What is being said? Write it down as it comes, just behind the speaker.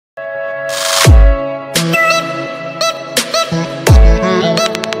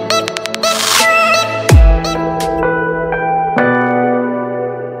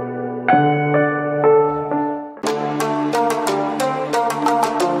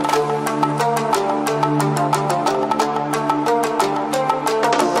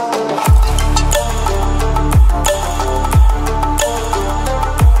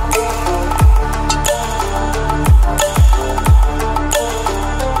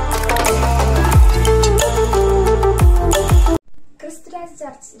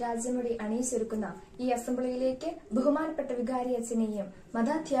രാജമുടി അണിയിച്ചൊരുക്കുന്ന ഈ അസംബ്ലിയിലേക്ക് ബഹുമാനപ്പെട്ട വികാരി അച്ഛനെയും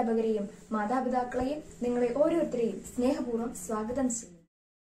മതാധ്യാപകരെയും മാതാപിതാക്കളെയും നിങ്ങളെ ഓരോരുത്തരെയും സ്നേഹപൂർവ്വം സ്വാഗതം ചെയ്യുന്നു.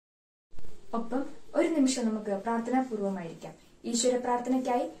 ഒപ്പം ഒരു നിമിഷം നമുക്ക് പ്രാർത്ഥനാപൂർവമായിരിക്കാം. ഈശ്വര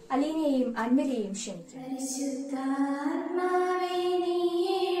പ്രാർത്ഥനയ്ക്കായി അലീനയെയും അന്വരെയും ക്ഷണിക്കാം.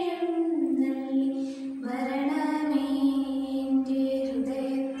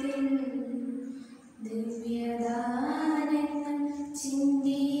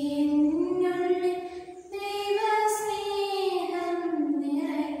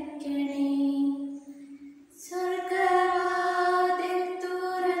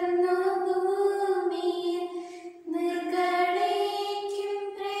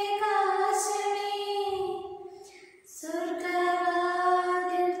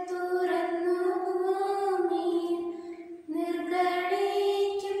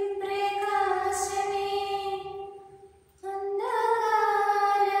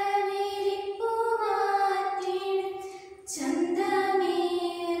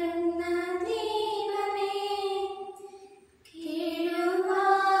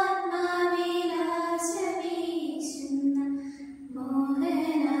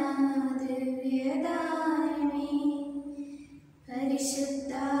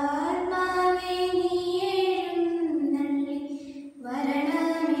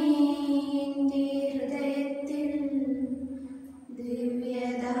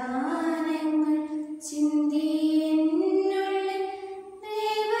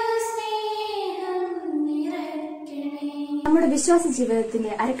 നമ്മുടെ വിശ്വാസ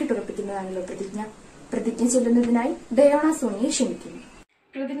ജീവിതത്തിന്റെ അരക്കിട്ടുറപ്പിക്കുന്നതാണല്ലോ പ്രതിജ്ഞ ചൊല്ലുന്നതിനായി ഡയോണ സോണിയെ ക്ഷണിക്കുന്നു.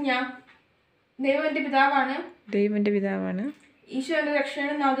 പ്രതിജ്ഞ. ദൈവം എന്റെ പിതാവാണ്. ഈശോ എന്റെ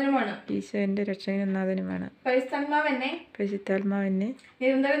രക്ഷകനും നാഥനുമാണ്. പരിശുദ്ധാത്മാവ് എന്നെ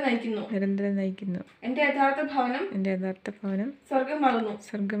നിരന്തരം നയിക്കുന്നു. എന്റെ യഥാർത്ഥ ഭവനം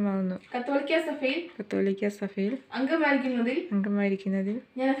സ്വർഗമാകുന്നു. കത്തോലിക്ക സഭയിൽ അംഗമായിരിക്കുന്നതിൽ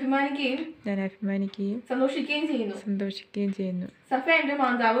ഞാൻ അഭിമാനിക്കുകയും സന്തോഷിക്കുകയും ചെയ്യുന്നു. സഭ എന്റെ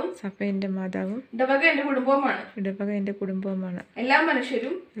മാതാവും ഇടവക എന്റെ കുടുംബവുമാണ്. എല്ലാ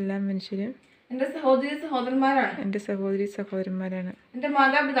മനുഷ്യരും എന്റെ സഹോദരി സഹോദരന്മാരാണ്. എന്റെ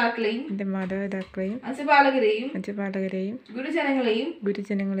മാതാപിതാക്കളെയും അജപാലകരെയും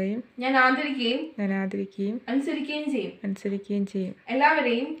ഗുരുജനങ്ങളെയും ഞാൻ ആദരിക്കുകയും അനുസരിക്കുകയും ചെയ്യും.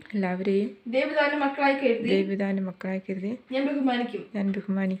 എല്ലാവരെയും ദൈവദാന മക്കളായി കരുതി ഞാൻ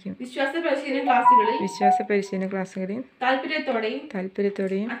ബഹുമാനിക്കും. വിശ്വാസ പരിശീലന ക്ലാസുകളിൽ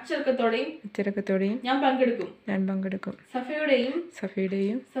താല്പര്യത്തോടെയും അച്ചടക്കത്തോടെയും ഞാൻ പങ്കെടുക്കും.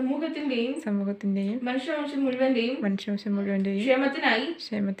 സഭയുടെയും സമൂഹത്തിന്റെയും മനുഷ്യവംശം മുഴുവന്റെയും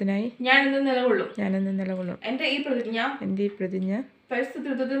ക്ഷേമത്തിനായി ഞാൻ എന്നും നിലകൊള്ളും. എന്റെ ഈ പ്രതിജ്ഞ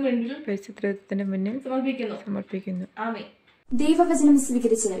പരിശുദ്ധത്തിന്റെ മുന്നിൽ സമർപ്പിക്കുന്നു. ആമേൻ. ദൈവവചനം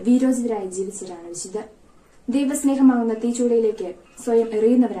സ്വീകരിച്ച് വീരോചിതരായി ജീവിച്ചവരാണ് വിശുദ്ധർ. ദൈവസ്നേഹമാകുന്ന തീച്ചൂളയിലേക്ക് സ്വയം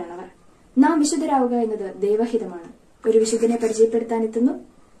എറിയുന്നവരാണവർ. നാം വിശുദ്ധരാവുക എന്നത് ദൈവഹിതമാണ്. ഒരു വിശുദ്ധനെ പരിചയപ്പെടുത്താനെത്തുന്നു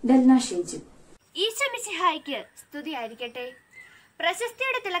ഡെൽന ഷേജു. ഈശോ മിശിഹായ്ക്ക് സ്തുതിയായിരിക്കട്ടെ.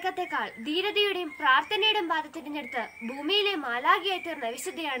 പ്രശസ്തിയുടെ തിളക്കത്തെക്കാൾ ധീരതയുടെയും പ്രാർത്ഥനയുടെയും പാത തിരഞ്ഞെടുത്ത് ഭൂമിയിലെ മാലാഖിയായി തീർന്ന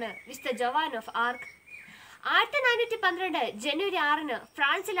വിശുദ്ധയാണ് വിശുദ്ധ Joan of arc. 1412 January 6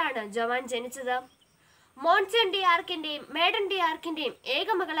 ഫ്രാൻസിലാണ് Joan ജനിച്ചത്. മോൺസൺ ഡി ആർക്കിന്റെയും മേഡൻ ഡി ആർക്കിന്റെയും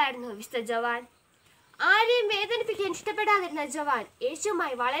ഏകമകളായിരുന്നു വിശുദ്ധ ജോവാൻ. ആരെയും വേദനിപ്പിക്കാൻ ഇഷ്ടപ്പെടാതിരുന്ന ജോവാൻ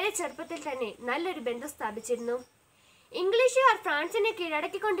യേശുവുമായി വളരെ ചെറുപ്പത്തിൽ തന്നെ നല്ലൊരു ബന്ധം സ്ഥാപിച്ചിരുന്നു. ഇംഗ്ലീഷുകാർ ഫ്രാൻസിനെ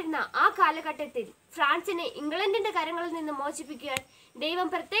കീഴടക്കിക്കൊണ്ടിരുന്ന ആ കാലഘട്ടത്തിൽ ഫ്രാൻസിനെ ഇംഗ്ലണ്ടിന്റെ കരങ്ങളിൽ നിന്ന് മോചിപ്പിക്കാൻ ദൈവം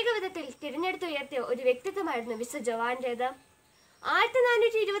പ്രത്യേക വിധത്തിൽ തിരഞ്ഞെടുത്തുയർത്തിയ ഒരു വ്യക്തിത്വമായിരുന്നു വിശുദ്ധ ജോവാന്റേത്.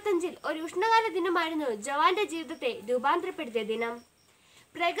 1425 ഒരു ഉഷ്ണകാല ദിനമായിരുന്നു ജോവാന്റെ ജീവിതത്തെ രൂപാന്തരപ്പെടുത്തിയ ദിനം.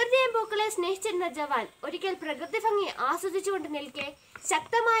 പ്രകൃതിയെയും പൂക്കളെ സ്നേഹിച്ചിരുന്ന ജോവാൻ ഒരിക്കൽ പ്രകൃതി ഭംഗി ആസ്വദിച്ചുകൊണ്ട് നിൽക്കെ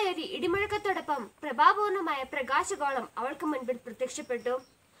ശക്തമായ ഒരു ഇടിമുഴക്കത്തോടൊപ്പം പ്രഭാപൂർണമായ പ്രകാശഗോളം അവൾക്ക് മുൻപിൽ പ്രത്യക്ഷപ്പെട്ടു.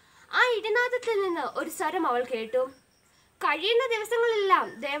 ആ ഇടിനാദത്തിൽ നിന്ന് ഒരു സ്വരം അവൾ കേട്ടു. കഴിയുന്ന ദിവസങ്ങളിലെല്ലാം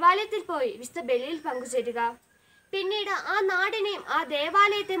ദേവാലയത്തിൽ പോയി വിശുദ്ധ ബലിയിൽ പങ്കുചേരുക. പിന്നീട് ആ നാടിനെയും ആ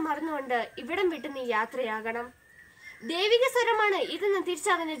ദേവാലയത്തെയും മറന്നുകൊണ്ട് ഇവിടം വിട്ട് നീ യാത്രയാകണം. ദൈവിക സ്വരമാണ് ഇതെന്ന്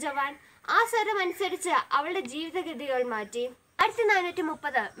തിരിച്ചറിഞ്ഞ ജോവാൻ ആ സ്വരം അനുസരിച്ച് അവളുടെ ജീവിതഗതികൾ മാറ്റി.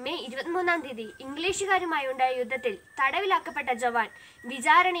 1430 മെയ് 23 ഇംഗ്ലീഷുകാരുമായി ഉണ്ടായ യുദ്ധത്തിൽ തടവിലാക്കപ്പെട്ട ജോവാൻ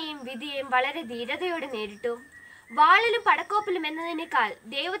വിചാരണയും വിധിയെയും വളരെ ധീരതയോടെ നേരിട്ടു. വാളിലും പടക്കോപ്പിലും എന്നതിനേക്കാൾ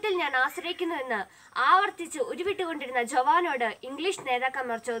ദൈവത്തിൽ ഞാൻ ആശ്രയിക്കുന്നുവെന്ന് ആവർത്തിച്ച് ഉരുവിട്ടുകൊണ്ടിരുന്ന ജോവാനോട് ഇംഗ്ലീഷ്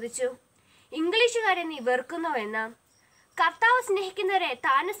നേതാക്കന്മാർ ചോദിച്ചു, ഇംഗ്ലീഷുകാരെ നീ വെറുക്കുന്നോ എന്ന്. കർത്താവ് സ്നേഹിക്കുന്നവരെ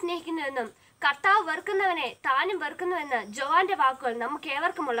താനും സ്നേഹിക്കുന്നുവെന്നും കർത്താവ് വെറുക്കുന്നവനെ താനും വെറുക്കുന്നുവെന്ന് ജോവാന്റെ വാക്കുകൾ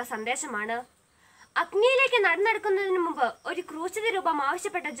നമുക്കേവർക്കുമുള്ള സന്ദേശമാണ്. അഗ്നിയിലേക്ക് നടന്നെടുക്കുന്നതിന് മുമ്പ് ഒരു ക്രൂശിത രൂപം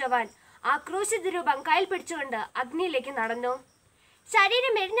ആവശ്യപ്പെട്ട ജോവാൻ ആ ക്രൂശിത രൂപം കയ്യിൽ പിടിച്ചുകൊണ്ട് അഗ്നിയിലേക്ക് നടന്നു.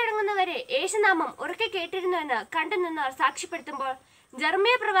 ശരീരം എരിഞ്ഞടങ്ങുന്നവരെ യേശുനാമം ഉറക്കെ കേട്ടിരുന്നുവെന്ന് കണ്ടുനിന്നവർ സാക്ഷ്യപ്പെടുത്തുമ്പോൾ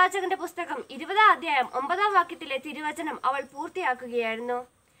ജെറമ്യ പ്രവാചകന്റെ പുസ്തകം 20 അധ്യായം 9 വാക്യത്തിലെ തിരുവചനം അവൾ പൂർത്തിയാക്കുകയായിരുന്നു.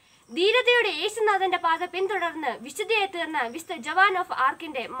 ധീരതയുടെ യേശുനാഥന്റെ പാത പിന്തുടർന്ന് വിശുദ്ധിയെ തീർന്ന വിശുദ്ധ ജവാൻ ഓഫ്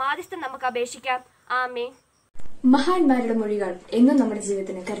ആർക്കിന്റെ മാധ്യസ്ഥം നമുക്ക് അപേക്ഷിക്കാം. ആമേൻ. മഹാന്മാരുടെ മൊഴികൾ എന്നും നമ്മുടെ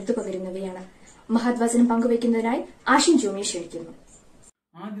ജീവിതത്തിന് കരുത്തു പകരുന്നവയാണ്. മഹത്വചനം പങ്കുവയ്ക്കുന്നതിനായി ആഷിൻ ജോമിയെ ക്ഷണിക്കുന്നു.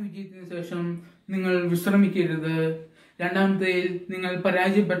 ആദ്യ വിജയത്തിന് ശേഷം നിങ്ങൾ വിശ്രമിക്കരുത്. രണ്ടാമത്തേൽ നിങ്ങൾ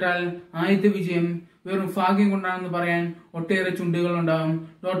പരാജയപ്പെട്ടാൽ ആദ്യത്തെ വിജയം വെറും ഭാഗ്യം കൊണ്ടാണെന്ന് പറയാൻ ഒട്ടേറെ ചുണ്ടുകൾ ഉണ്ടാവും.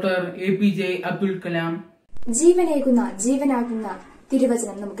 Doctor APJ Abdul Kalam. ജീവനേകുന്ന ജീവനാകുന്ന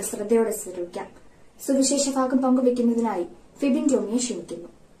തിരുവചനം നമുക്ക് ശ്രദ്ധയോടെ ശ്രവിക്കാം. സുവിശേഷ ഭാഗം പങ്കുവയ്ക്കുന്നതിനായി ഫിബിൻ ജോമിയെ ക്ഷണിക്കുന്നു.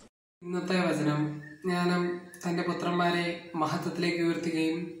 ഇന്നത്തെ വചനം ജ്ഞാനം തന്റെ പുത്രന്മാരെ മഹത്വത്തിലേക്ക്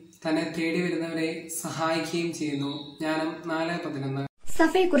ഉയർത്തുകയും തന്നെ തേടി വരുന്നവരെ സഹായിക്കുകയും ചെയ്യുന്നു. ജ്ഞാനം 4:11.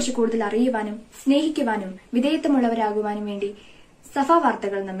 സഭയെക്കുറിച്ച് കൂടുതൽ അറിയുവാനും സ്നേഹിക്കുവാനും വിധേയത്വമുള്ളവരാകുവാനും വേണ്ടി സഭ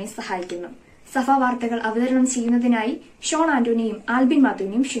വാർത്തകൾ നമ്മെ സഹായിക്കുന്നു. സഭ വാർത്തകൾ അവതരണം ചെയ്യുന്നതിനായി ഷോൺ ആന്റോണിയും ആൽബിൻ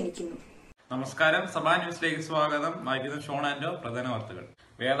മാത്യുവിനെയും ക്ഷണിക്കുന്നു. നമസ്കാരം. സഭാ ന്യൂസിലേക്ക് സ്വാഗതം. വായിക്കുന്നത് ഷോൺ ആന്റോ. പ്രധാന വാർത്തകൾ.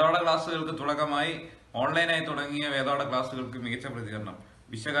 വേദപാഠ ക്ലാസുകൾക്ക് തുടക്കമായി ഓൺലൈനായി തുടങ്ങിയ വേദപാഠ ക്ലാസുകൾക്ക് മികച്ച പ്രതികരണം.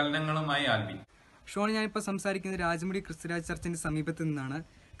 വിശകലനങ്ങളുമായി ആൽബിൻ. ഷോൺ, ഞാനിപ്പോൾ സംസാരിക്കുന്നത് രാജമുടി ക്രിസ്തുരാജ് ചർച്ചിന്റെ സമീപത്ത് നിന്നാണ്.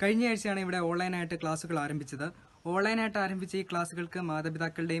 കഴിഞ്ഞ ആഴ്ചയാണ് ഇവിടെ ഓൺലൈനായിട്ട് ക്ലാസുകൾ ആരംഭിച്ചത്. ഓൺലൈനായിട്ട് ആരംഭിച്ച ഈ ക്ലാസുകൾക്ക്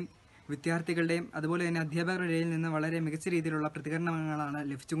മാതാപിതാക്കളുടെയും വിദ്യാർത്ഥികളുടെയും അതുപോലെ തന്നെ അധ്യാപകരുടെ ഇടയിൽ നിന്ന് വളരെ മികച്ച രീതിയിലുള്ള പ്രതികരണങ്ങളാണ്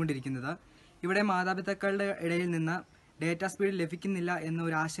ലഭിച്ചുകൊണ്ടിരിക്കുന്നത്. ഇവിടെ മാതാപിതാക്കളുടെ ഇടയിൽ നിന്ന് ഡേറ്റ സ്പീഡ് ലഭിക്കുന്നില്ല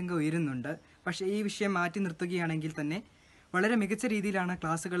എന്നൊരു ആശങ്ക ഉയരുന്നുണ്ട്. പക്ഷേ ഈ വിഷയം മാറ്റി നിർത്തുകയാണെങ്കിൽ തന്നെ വളരെ മികച്ച രീതിയിലാണ്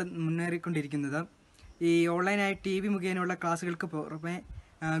ക്ലാസുകൾ മുന്നേറിക്കൊണ്ടിരിക്കുന്നത്. ഈ ഓൺലൈനായി TV മുഖേനയുള്ള ക്ലാസുകൾക്ക് പുറമെ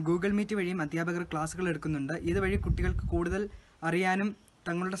ഗൂഗിൾ മീറ്റ് വഴിയും അധ്യാപകർ ക്ലാസുകൾ എടുക്കുന്നുണ്ട്. ഇതുവഴി കുട്ടികൾക്ക് കൂടുതൽ അറിയാനും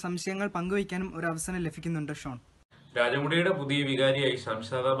തങ്ങളുടെ സംശയങ്ങൾ പങ്കുവയ്ക്കാനും ഒരു അവസരം ലഭിക്കുന്നുണ്ട്. ഷോൺ. രാജമുടിയുടെ പുതിയ വികാരിയായി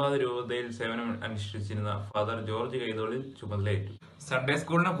ശംഷാദാബാദ് രൂപതയിൽ സേവനം അനുഷ്ഠിച്ചിരുന്ന ഫാദർ ജോർജ് കൈതോളിൽ ചുമതലയേറ്റു. സൺഡേ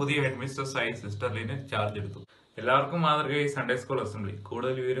സ്കൂളിന് പുതിയ ഹെഡ്മിസ്ട്രസായി സിസ്റ്റർ ലിന് ചാർജ് എടുത്തു. എല്ലാവർക്കും മാതൃകയായി സൺഡേ സ്കൂൾ അസംബ്ലി.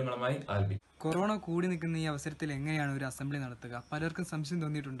 കൂടുതൽ വിവരങ്ങളുമായി ആൽബി. കൊറോണ കൂടി നിൽക്കുന്ന ഈ അവസരത്തിൽ എങ്ങനെയാണ് ഒരു അസംബ്ലി നടത്തുക? പലർക്കും സംശയം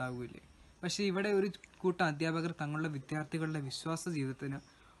തോന്നിയിട്ടുണ്ടാവില്ലേ? പക്ഷേ ഇവിടെ ഒരു കൂട്ടം അധ്യാപകർ തങ്ങളുടെ വിദ്യാർത്ഥികളുടെ വിശ്വാസ ജീവിതത്തിന്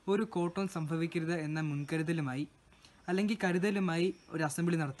ഒരു കോട്ടവും സംഭവിക്കരുത് എന്ന മുൻകരുതലുമായി അല്ലെങ്കിൽ കരുതലുമായി ഒരു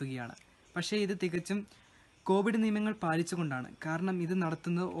അസംബ്ലി നടത്തുകയാണ്. പക്ഷേ ഇത് തികച്ചും കോവിഡ് നിയമങ്ങൾ പാലിച്ചുകൊണ്ടാണ്. കാരണം ഇത്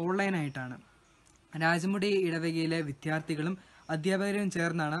നടത്തുന്നത് ഓൺലൈനായിട്ടാണ്. രാജമുടി ഇടവകയിലെ വിദ്യാർത്ഥികളും അധ്യാപകരും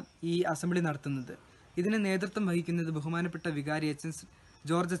ചേർന്നാണ് ഈ അസംബ്ലി നടത്തുന്നത്. ഇതിന് നേതൃത്വം വഹിക്കുന്നത് ബഹുമാനപ്പെട്ട വികാരി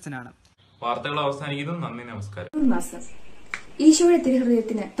ജോർജ് അച്ഛനാണ്. വാർത്തകൾ അവസാനിക്കുന്നു. നന്ദി, നമസ്കാരം. മാസം ഈശോയുടെ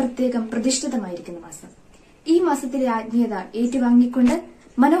തിരുഹൃദയത്തിന് പ്രത്യേകം പ്രതിഷ്ഠിതമായിരിക്കുന്ന മാസം. ഈ മാസത്തിലെ ആത്മീയത ഏറ്റുവാങ്ങിക്കൊണ്ട്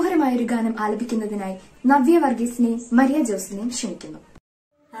മനോഹരമായൊരു ഗാനം ആലപിക്കുന്നതിനായി നവ്യ വർഗീസിനെയും മരിയ ജോസിനെയും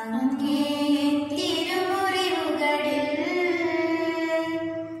ക്ഷണിക്കുന്നു. ും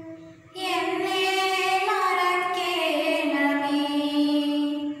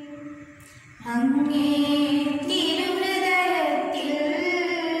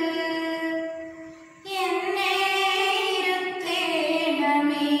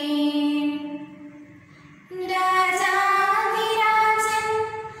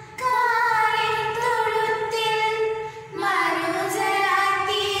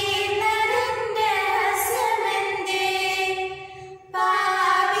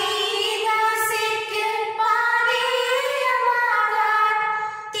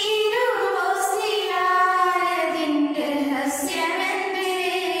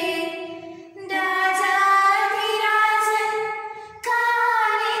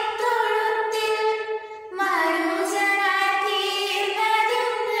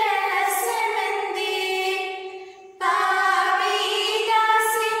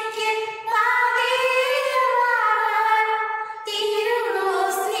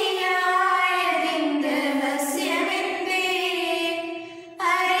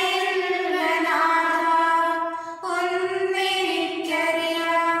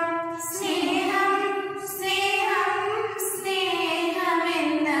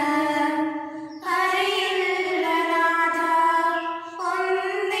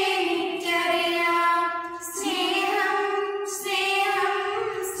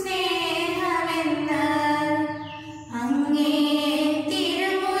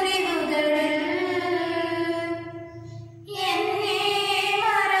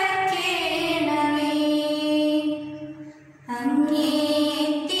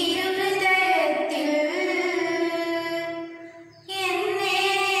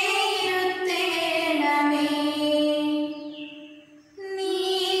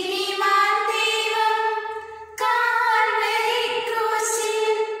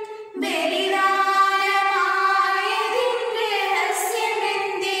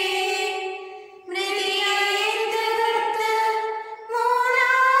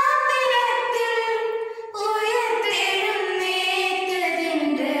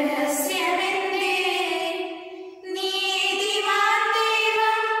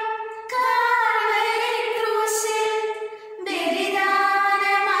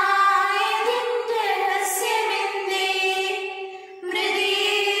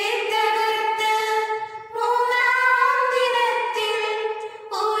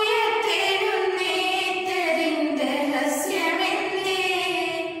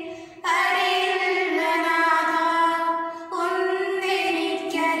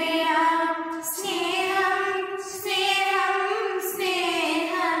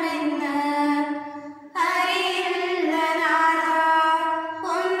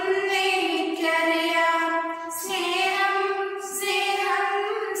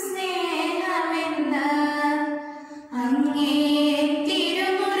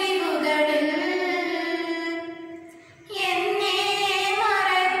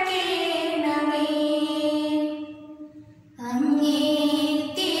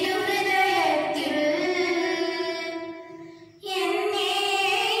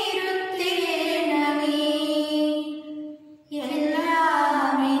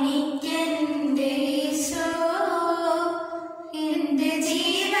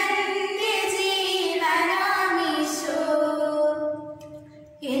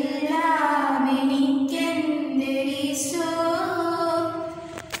എല്ലാം എനിക്കെന്റെ ഈശോ,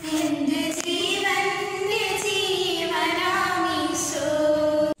 എന്റെ ജീവന്റെ ജീവനാം ഈശോ.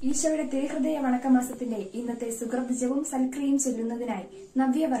 ഈശോയുടെ തിരുഹൃദയ വണക്കമാസത്തിന്റെ ഇന്നത്തെ സുകൃതജപവും സൽക്രിയയും ചൊല്ലുന്നതിനായി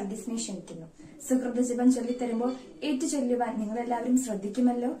നവ്യ വർഗീസിനെ ക്ഷണിക്കുന്നു. സുകൃതജപം ചൊല്ലിത്തരുമ്പോൾ ഏറ്റുചൊല്ലുവാൻ നിങ്ങളെല്ലാവരും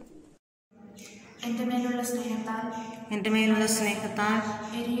ശ്രദ്ധിക്കുമല്ലോ. എന്റെ മേലുള്ള സ്നേഹത്താൽ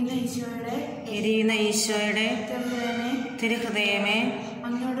എരിയുന്ന ഈശോയുടെ തിരുഹൃദയമേ,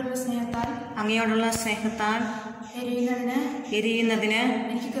 അങ്ങയോടുള്ള സ്നേഹത്താൽ എരിയുന്നതിന്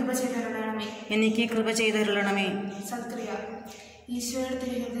എനിക്ക് കൃപ ചെയ്തരുളണമേ. സൽക്രിയ. ഈശോയുടെ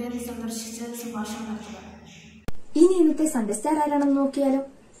തിരുഹൃദയം സന്ദർശിച്ച് സംഭാഷണം നടത്തുക. ഇനി ഇന്നത്തെ സൺഡേ സ്റ്റാർ ആരാണെന്ന് നോക്കിയാലോ.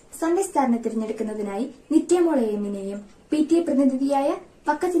 സൺഡേ സ്റ്റാറിനെ തിരഞ്ഞെടുക്കുന്നതിനായി നിത്യമോൾ എമ്മിനെയും PTA പ്രതിനിധിയായ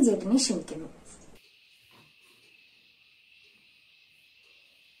പക്കച്ചൻ ചേട്ടനെ ക്ഷണിക്കുന്നു.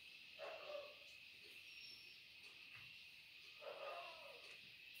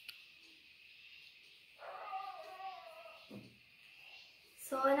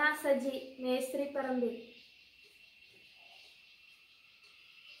 സോന സജി, മേസ്ത്രിപ്പറമ്പിൽ.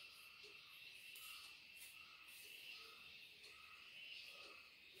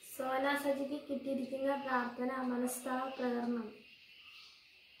 സോന സജിക്ക് കിട്ടിയിരിക്കുന്ന പ്രാർത്ഥന മനസ്താവ പ്രകടനം.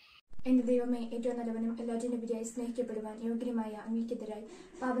 എന്റെ ദൈവമേ, ഏറ്റവും നല്ലവനും എല്ലാറ്റിനുപരിയായി സ്നേഹിക്കപ്പെടുവാൻ യോഗ്യമായ അങ്ങേക്കെതിരായി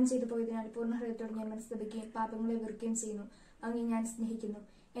പാപം ചെയ്തു പോയതിനാൽ പൂർണ്ണ ഹൃദയത്തോടെ ഞാൻ മനസ്തപിക്കുകയും പാപങ്ങളെ വെറുക്കുകയും ചെയ്യുന്നു. അങ്ങേ ഞാൻ സ്നേഹിക്കുന്നു.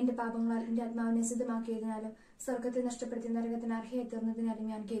 എന്റെ പാപങ്ങളാൽ എന്റെ ആത്മാവിനെ സിദ്ധമാക്കിയതിനാലും സ്വർഗത്തെ നഷ്ടപ്പെടുത്തി നരകത്തിന് അർഹയായി തീർന്നതിനാലും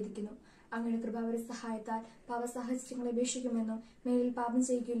ഞാൻ ഖേദിക്കുന്നു. അങ്ങയുടെ കൃപാവര സഹായത്താൽ പാപസാഹചര്യങ്ങളെ അപേക്ഷിക്കുമെന്നും മേലിൽ പാപം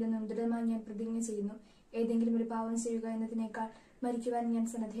ചെയ്യുകയില്ലെന്നും ദൃഢമായി ഞാൻ പ്രതിജ്ഞ ചെയ്യുന്നു. ഏതെങ്കിലും ഒരു പാപം ചെയ്യുക എന്നതിനേക്കാൾ മരിക്കുവാൻ ഞാൻ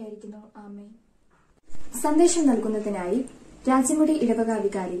സന്നദ്ധയായിരിക്കുന്നു. ആമേൻ. സന്ദേശം നൽകുന്നതിനായി രാജമുടി ഇടവക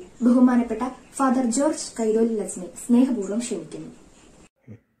വികാരി ബഹുമാനപ്പെട്ട ഫാദർ ജോർജ് കൈതോലിൽ അച്ഛനെ സ്നേഹപൂർവ്വം ക്ഷണിക്കുന്നു.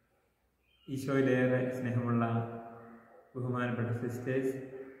 ഈശോയിലേറെ സ്നേഹമുള്ള ബഹുമാനപ്പെട്ട സിസ്റ്റേഴ്സ്,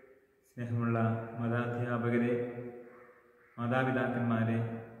 സ്നേഹമുള്ള മതാധ്യാപകരെ, മാതാപിതാക്കന്മാരെ,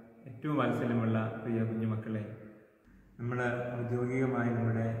 ഏറ്റവും വാത്സല്യമുള്ള പ്രിയ കുഞ്ഞുമക്കളെ, നമ്മൾ ഔദ്യോഗികമായി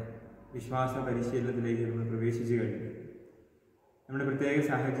നമ്മുടെ വിശ്വാസ പരിശീലനത്തിലേക്ക് നമ്മൾ പ്രവേശിച്ചു കഴിഞ്ഞു. നമ്മുടെ പ്രത്യേക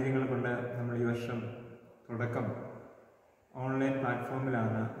സാഹചര്യങ്ങൾ കൊണ്ട് നമ്മൾ ഈ വർഷം തുടക്കം ഓൺലൈൻ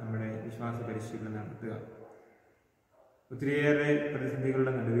പ്ലാറ്റ്ഫോമിലാണ് നമ്മുടെ വിശ്വാസ പരിശീലനം നടത്തുക. ഒത്തിരിയേറെ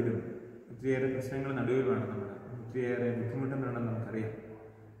പ്രതിസന്ധികളുടെ നടുവിലും ഒത്തിരിയേറെ പ്രശ്നങ്ങളുടെ നടുവിലുമാണ് നമ്മൾ. ഒത്തിരിയേറെ ബുദ്ധിമുട്ടുന്നുണ്ടെന്ന് നമുക്കറിയാം.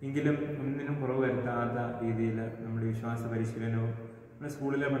 എങ്കിലും ഒന്നിനും കുറവ് വരുത്താത്ത രീതിയിൽ നമ്മുടെ വിശ്വാസ പരിശീലനവും നമ്മുടെ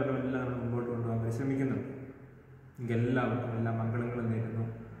സ്കൂളിലെ പഠനമെല്ലാം നമ്മൾ മുമ്പോട്ട് കൊണ്ടുപോകാൻ പരിശ്രമിക്കുന്നുണ്ട്. എല്ലാവർക്കും എല്ലാ മംഗളങ്ങളും നേരുന്നു.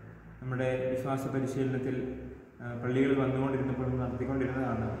 നമ്മുടെ വിശ്വാസ പരിശീലനത്തിൽ പള്ളികളിൽ വന്നുകൊണ്ടിരുന്നപ്പോൾ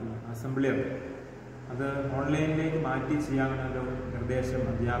നടത്തിക്കൊണ്ടിരുന്നതാണ് ഈ അസംബ്ലി. അത് ഓൺലൈനിലേക്ക് മാറ്റി ചെയ്യാവുന്ന ഒരു നിർദ്ദേശം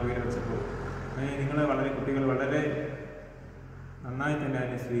അധ്യാപകർ വെച്ചപ്പോൾ നിങ്ങൾ കുട്ടികൾ വളരെ നന്നായി തന്നെ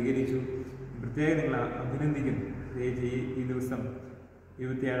അതിനെ സ്വീകരിച്ചു. പ്രത്യേകം നിങ്ങൾ അഭിനന്ദിക്കുന്നു. പ്രത്യേകിച്ച് ഈ ദിവസം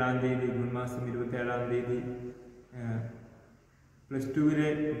 27-ാം തീയതി, ജൂൺ മാസം 27-ാം തീയതി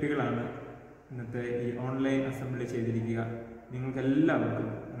 +2 കുട്ടികളാണ് ഇന്നത്തെ ഈ ഓൺലൈൻ അസംബ്ലി ചെയ്തിരിക്കുക. നിങ്ങൾക്കെല്ലാവർക്കും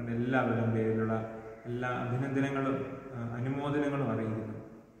നിങ്ങളുടെ എല്ലാവരുടെയും പേരിലുള്ള എല്ലാ അഭിനന്ദനങ്ങളും അനുമോദനങ്ങളും അറിയിക്കുന്നു.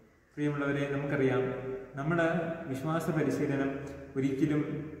 പ്രിയമുള്ളവരെ, നമുക്കറിയാം നമ്മുടെ വിശ്വാസ പരിശീലനം ഒരിക്കലും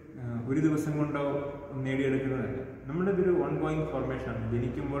ഒരു ദിവസം കൊണ്ടോ നേടിയെടുക്കുന്നതല്ല. നമ്മുടെ ഇതൊരു ഓൺഗോയിങ് ഫോർമേഷനാണ്.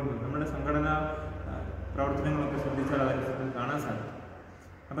 ജനിക്കുമ്പോൾ നമ്മുടെ സംഘടനാ പ്രവർത്തനങ്ങളൊക്കെ ശ്രദ്ധിച്ചാൽ അതനുസരിച്ച് കാണാൻ സാധിക്കും.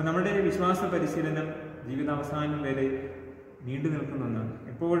 അപ്പം നമ്മുടെ വിശ്വാസ പരിശീലനം ജീവിതാവസാനം വരെ നീണ്ടു നിൽക്കുന്ന ഒന്നാണ്.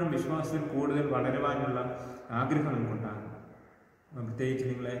 എപ്പോഴും വിശ്വാസത്തിൽ കൂടുതൽ വളരുവാനുള്ള ആഗ്രഹം നമുക്കുണ്ടാകും. പ്രത്യേകിച്ച്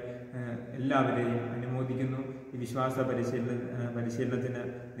നിങ്ങളെ എല്ലാവരെയും അനുമോദിക്കുന്നു. ഈ വിശ്വാസ പരിശീലനത്തിന്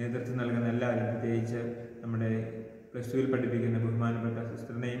നേതൃത്വം നൽകുന്ന എല്ലാവരും, പ്രത്യേകിച്ച് നമ്മുടെ +2 പഠിപ്പിക്കുന്ന ബഹുമാനപ്പെട്ട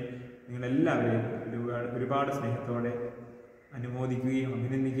സിസ്റ്ററിനെയും നിങ്ങളെല്ലാവരെയും ഒരുപാട് സ്നേഹത്തോടെ അനുമോദിക്കുകയും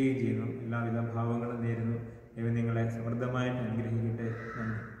അഭിനന്ദിക്കുകയും ചെയ്യുന്നു. എല്ലാവിധ ഭാവങ്ങളും നേരുന്നു. ദൈവം നിങ്ങളെ സമൃദ്ധമായി അനുഗ്രഹിക്കട്ടെ.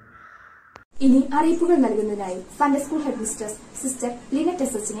 നന്ദി. ഇനി അറിയിപ്പുകൾ നൽകുന്നതിനായി Sunday school head mistress sister Lynette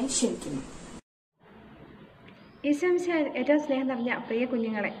എസ്എച്ചിനെ ക്ഷണിക്കുന്നു. ഈശോമിശിഹായിൽ ഏറ്റവും സ്നേഹം നിറഞ്ഞ പ്രിയ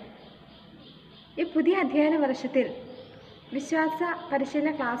കുഞ്ഞുങ്ങളെ, ഈ പുതിയ അധ്യയന വർഷത്തിൽ വിശ്വാസ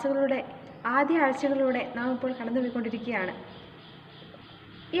പരിശീലന ക്ലാസ്സുകളുടെ ആദ്യ ആഴ്ചകളിലൂടെ നാം ഇപ്പോൾ കടന്നുപോയിക്കൊണ്ടിരിക്കുകയാണ്.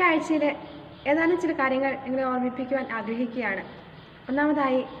 ഈ ആഴ്ചയിൽ ഏതാനും ചില കാര്യങ്ങൾ നിങ്ങളെ ഓർമ്മിപ്പിക്കുവാൻ ആഗ്രഹിക്കുകയാണ്.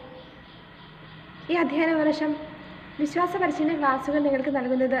 ഒന്നാമതായി, ഈ അധ്യയന വർഷം വിശ്വാസ പരിശീലന ക്ലാസ്സുകൾ നിങ്ങൾക്ക്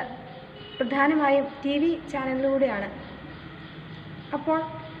നൽകുന്നത് പ്രധാനമായും TV ചാനലിലൂടെയാണ്. അപ്പോൾ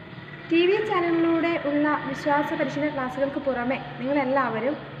TV ചാനലിലൂടെ ഉള്ള വിശ്വാസ പരിശീലന ക്ലാസ്സുകൾക്ക് പുറമെ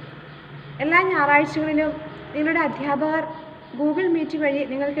നിങ്ങളെല്ലാവരും എല്ലാ ഞായറാഴ്ചകളിലും നിങ്ങളുടെ അധ്യാപകർ ഗൂഗിൾ മീറ്റ് വഴി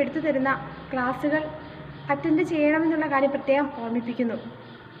നിങ്ങൾക്ക് എടുത്തു തരുന്ന ക്ലാസ്സുകൾ അറ്റൻഡ് ചെയ്യണമെന്നുള്ള കാര്യം പ്രത്യേകം ഓർമ്മിപ്പിക്കുന്നു.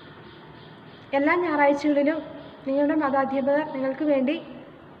 എല്ലാ ഞായറാഴ്ചകളിലും നിങ്ങളുടെ മതാധ്യാപകർ നിങ്ങൾക്ക് വേണ്ടി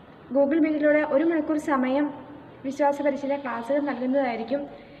ഗൂഗിൾ മീറ്റിലൂടെ 1 മണിക്കൂർ സമയം വിശ്വാസ പരിശീലന ക്ലാസ്സുകൾ നൽകുന്നതായിരിക്കും.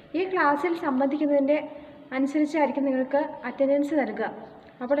 ഈ ക്ലാസ്സിൽ സംബന്ധിക്കുന്നതിൻ്റെ അനുസരിച്ചായിരിക്കും നിങ്ങൾക്ക് അറ്റൻഡൻസ് നൽകുക.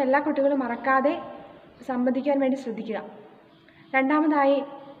 അപ്പോൾ എല്ലാ കുട്ടികളും മറക്കാതെ സംബന്ധിക്കാൻ വേണ്ടി ശ്രദ്ധിക്കുക. രണ്ടാമതായി,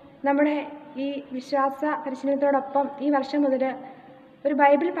 നമ്മുടെ ഈ വിശ്വാസ പരിശീലനത്തോടൊപ്പം ഈ വർഷം മുതൽ ഒരു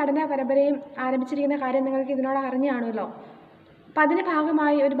ബൈബിൾ പഠന പരമ്പരയും ആരംഭിച്ചിരിക്കുന്ന കാര്യം നിങ്ങൾക്ക് ഇതിനോട് അറിഞ്ഞു കാണുമല്ലോ. അപ്പം അതിൻ്റെ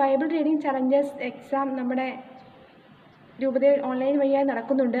ഭാഗമായി ഒരു ബൈബിൾ റീഡിംഗ് ചലഞ്ചസ് എക്സാം നമ്മുടെ രൂപതയിൽ ഓൺലൈൻ വഴിയായി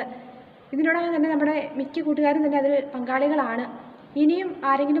നടക്കുന്നുണ്ട്. ഇതിനോടകം തന്നെ നമ്മുടെ മിക്ക കൂട്ടുകാരും തന്നെ അതിൽ പങ്കാളികളാണ്. ഇനിയും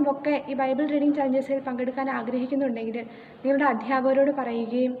ആരെങ്കിലും ഒക്കെ ഈ ബൈബിൾ റീഡിംഗ് ചലഞ്ചസിൽ പങ്കെടുക്കാൻ ആഗ്രഹിക്കുന്നുണ്ടെങ്കിൽ നിങ്ങളുടെ അധ്യാപകരോട്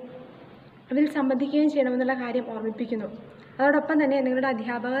പറയുകയും അതിൽ സംബന്ധിക്കുകയും ചെയ്യണമെന്നുള്ള കാര്യം ഓർമ്മിപ്പിക്കുന്നു. അതോടൊപ്പം തന്നെ നിങ്ങളുടെ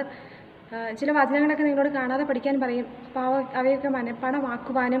അധ്യാപകർ ചില വചനങ്ങളൊക്കെ നിങ്ങളോട് കാണാതെ പഠിക്കാൻ പറയും. അപ്പോൾ അവയൊക്കെ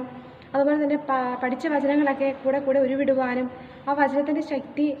മനഃപ്പാഠമാക്കുവാനും അതുപോലെ തന്നെ പഠിച്ച വചനങ്ങളൊക്കെ കൂടെ ഉരുവിടുവാനും ആ വചനത്തിൻ്റെ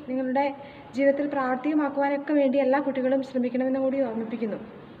ശക്തി നിങ്ങളുടെ ജീവിതത്തിൽ പ്രാവർത്തികമാക്കുവാനൊക്കെ വേണ്ടി എല്ലാ കുട്ടികളും ശ്രമിക്കണമെന്ന് കൂടി ഓർമ്മിപ്പിക്കുന്നു.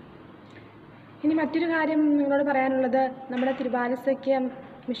 ഇനി മറ്റൊരു കാര്യം നിങ്ങളോട് പറയാനുള്ളത്, നമ്മുടെ തിരുബാലസഖ്യം,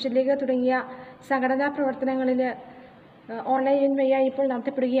 മിഷൻ ലീഗ് തുടങ്ങിയ സംഘടനാ പ്രവർത്തനങ്ങളിൽ ഓൺലൈൻ വഴിയായി ഇപ്പോൾ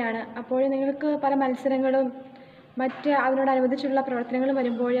നടത്തപ്പെടുകയാണ്. അപ്പോൾ നിങ്ങൾക്ക് പല മത്സരങ്ങളും മറ്റ് അതിനോടനുബന്ധിച്ചുള്ള പ്രവർത്തനങ്ങളും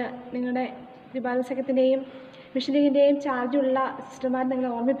വരുമ്പോൾ നിങ്ങളുടെ തിരുബാലസഖ്യത്തിൻ്റെയും മിഷൻ ലീഗിൻ്റെയും ചാർജുള്ള സിസ്റ്റർമാർ നിങ്ങളെ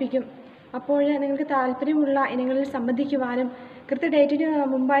ഓർമ്മിപ്പിക്കും. അപ്പോൾ നിങ്ങൾക്ക് താല്പര്യമുള്ള ഇനങ്ങളിൽ സംബന്ധിക്കുവാനും കൃത്യ ഡേറ്റിന്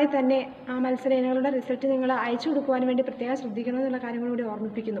മുമ്പായി തന്നെ ആ മത്സര ഇനങ്ങളുടെ റിസൾട്ട് നിങ്ങൾ അയച്ചു കൊടുക്കുവാനും വേണ്ടി പ്രത്യേകം ശ്രദ്ധിക്കണമെന്നുള്ള കാര്യങ്ങളൂടി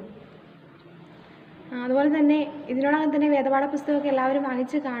ഓർമ്മിപ്പിക്കുന്നു. അതുപോലെ തന്നെ ഇതിനോടകം തന്നെ വേദപാഠ പുസ്തകമൊക്കെ എല്ലാവരും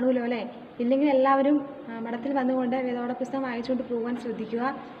വാങ്ങിച്ച് കാണുമല്ലോ അല്ലേ? ഇല്ലെങ്കിൽ എല്ലാവരും മഠത്തിൽ വന്നുകൊണ്ട് വേദപാഠ പുസ്തകം വായിച്ചുകൊണ്ട് പോകാൻ ശ്രദ്ധിക്കുക.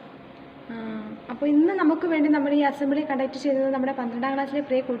 അപ്പോൾ ഇന്ന് നമുക്ക് വേണ്ടി നമ്മൾ ഈ അസംബ്ലി കണ്ടക്ട് ചെയ്തത് നമ്മുടെ 12ാം ക്ലാസ്സിലെ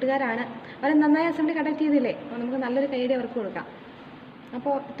പ്രിയ കൂട്ടുകാരാണ്. അവർ നന്നായി അസംബ്ലി കണ്ടക്ട് ചെയ്തില്ലേ? അപ്പോൾ നമുക്ക് നല്ലൊരു കൈയ്യടി അവർക്ക് കൊടുക്കാം.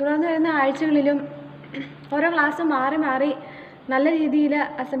 അപ്പോൾ തുടർന്ന് വരുന്ന ആഴ്ചകളിലും ഓരോ ക്ലാസ്സും മാറി മാറി നല്ല രീതിയിൽ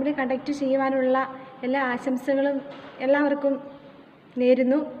അസംബ്ലി കണ്ടക്ട് ചെയ്യുവാനുള്ള എല്ലാ ആശംസകളും എല്ലാവർക്കും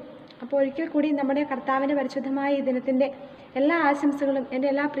നേരുന്നു. അപ്പോൾ ഒരിക്കൽ കൂടി നമ്മുടെ കർത്താവിൻ്റെ പരിശുദ്ധമായ ഈ ദിനത്തിൻ്റെ എല്ലാ ആശംസകളും എൻ്റെ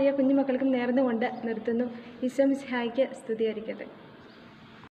എല്ലാ പ്രിയ കുഞ്ഞുമക്കൾക്കും നേർന്നുകൊണ്ട് നിർത്തുന്നു. ഈശോ മിശിഹായ്ക്ക് സ്തുതിയായിരിക്കട്ടെ.